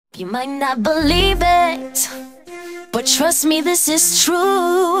You might not believe it, but trust me, this is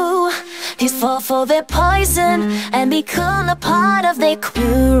true. These fall for their poison and become a part of their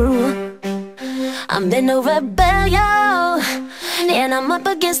crew. I'm in a rebellion, and I'm up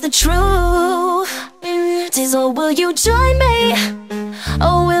against the truth. So will you join me,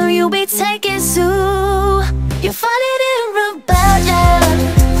 or will you be taken to? You're fighting in rebellion.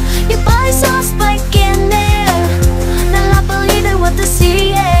 Your body's so spiking there. Now I believe in what they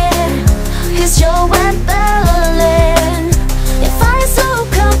see, cause you're rebelling. Your fire's so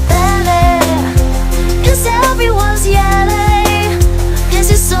compelling, cause everyone's yelling, cause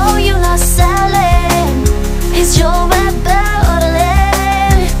your soul you're not selling, cause you're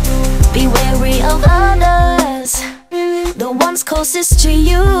rebelling. Be wary of others, the ones closest to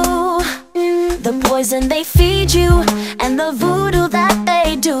you, the poison they feed you, and the voodoo that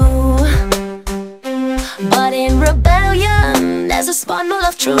they do. But in rebellion, there's a sparkle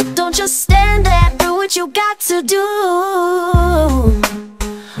of truth. Don't just stand there, do what you got to do.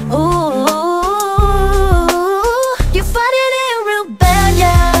 Ooh, you're fighting in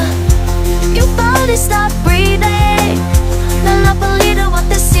rebellion. Your body stop breathing. Now not believe in what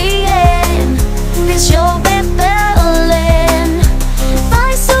they're seeing, cause you're rebelling.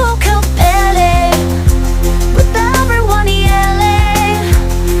 Fight so compelling, with everyone yelling,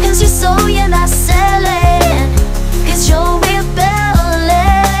 cause your soul you're not selling, cause you're rebelling.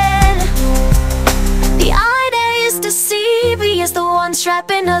 The idea is deceiving, is the one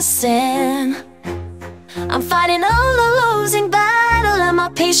trapping us in. I'm fighting a losing battle, and my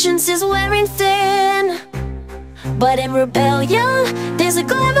patience is wearing thin. But in rebellion, there's a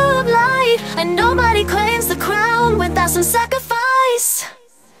glimmer of light, and nobody claims the crown without some sacrifice.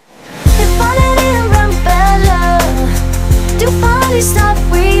 If fighting in rebellion, do bodies stop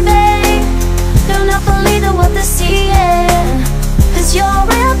breathing? Do not believe in what they're seeing, cause you're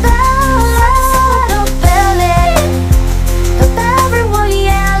rebelling. With everyone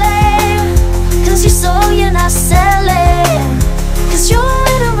yelling, cause your soul you're not selling, cause you're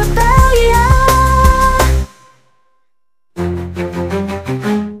in a rebellion.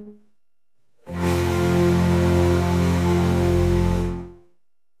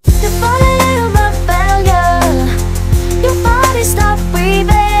 You're fighting in rebellion. Your body stop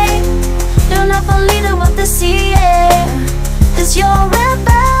breathing. Do not believe in what they see, cause you're rebelling.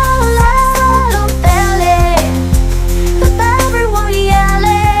 With everyone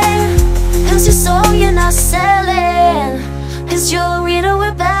yelling, cause your soul you're not selling, cause you're in a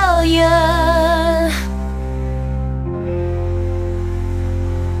rebellion.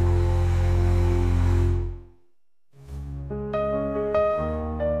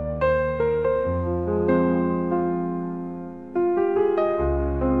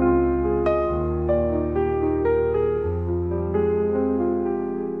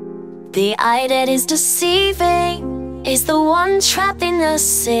 The eye that is deceiving is the one trapped in the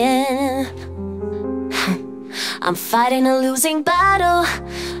sin. I'm fighting a losing battle,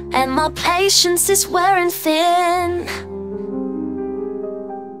 and my patience is wearing thin.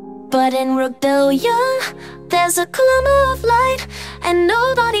 But in rebellion, there's a glimmer of light, and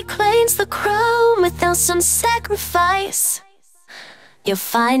nobody claims the crown without some sacrifice. You'll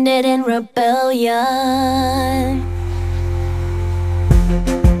find it in rebellion.